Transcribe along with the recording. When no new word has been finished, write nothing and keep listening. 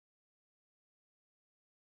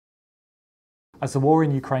As the war in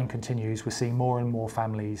Ukraine continues, we're seeing more and more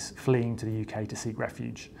families fleeing to the UK to seek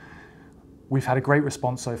refuge. We've had a great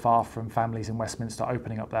response so far from families in Westminster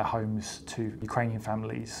opening up their homes to Ukrainian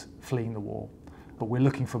families fleeing the war. But we're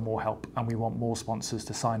looking for more help, and we want more sponsors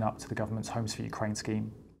to sign up to the government's Homes for Ukraine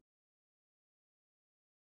scheme.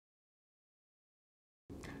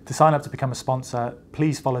 To sign up to become a sponsor,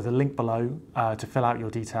 please follow the link below to fill out your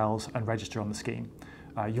details and register on the scheme.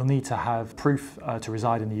 You'll need to have proof to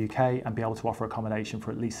reside in the UK and be able to offer accommodation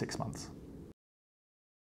for at least 6 months.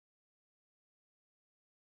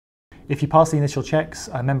 If you pass the initial checks,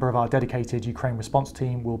 a member of our dedicated Ukraine response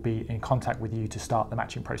team will be in contact with you to start the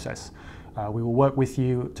matching process. We will work with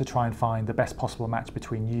you to try and find the best possible match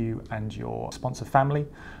between you and your sponsor family,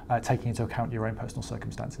 taking into account your own personal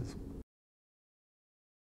circumstances.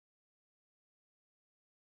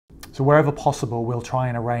 So wherever possible, we'll try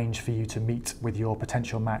and arrange for you to meet with your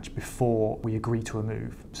potential match before we agree to a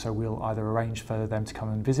move. So we'll either arrange for them to come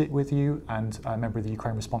and visit with you, and a member of the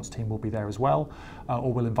Ukraine response team will be there as well,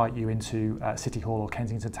 or we'll invite you into City Hall or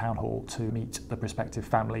Kensington Town Hall to meet the prospective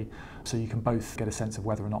family, so you can both get a sense of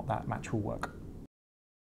whether or not that match will work.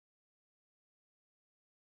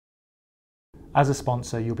 As a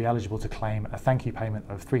sponsor, you'll be eligible to claim a thank you payment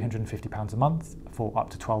of £350 a month for up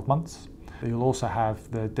to 12 months. You'll also have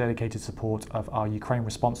the dedicated support of our Ukraine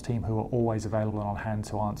response team, who are always available and on hand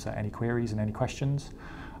to answer any queries and any questions.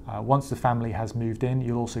 Once the family has moved in,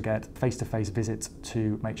 you'll also get face-to-face visits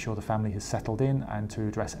to make sure the family has settled in and to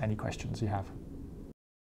address any questions you have.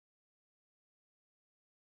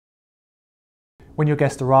 When your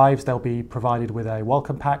guest arrives, they'll be provided with a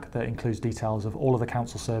welcome pack that includes details of all of the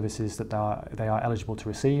council services that they are eligible to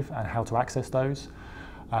receive and how to access those.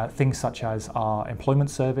 Things such as our employment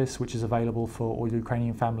service, which is available for all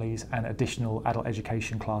Ukrainian families, and additional adult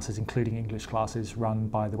education classes, including English classes run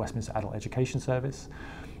by the Westminster Adult Education Service.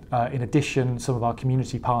 In addition, some of our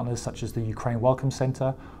community partners, such as the Ukraine Welcome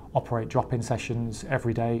Centre, operate drop-in sessions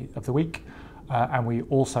every day of the week. And we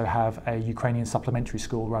also have a Ukrainian supplementary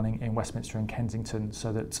school running in Westminster and Kensington,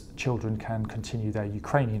 so that children can continue their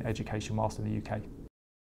Ukrainian education whilst in the UK.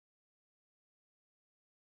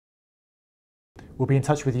 We'll be in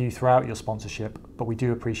touch with you throughout your sponsorship, but we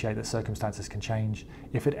do appreciate that circumstances can change.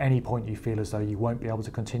 If at any point you feel as though you won't be able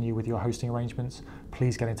to continue with your hosting arrangements,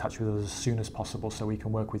 please get in touch with us as soon as possible so we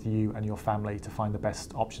can work with you and your family to find the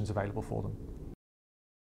best options available for them.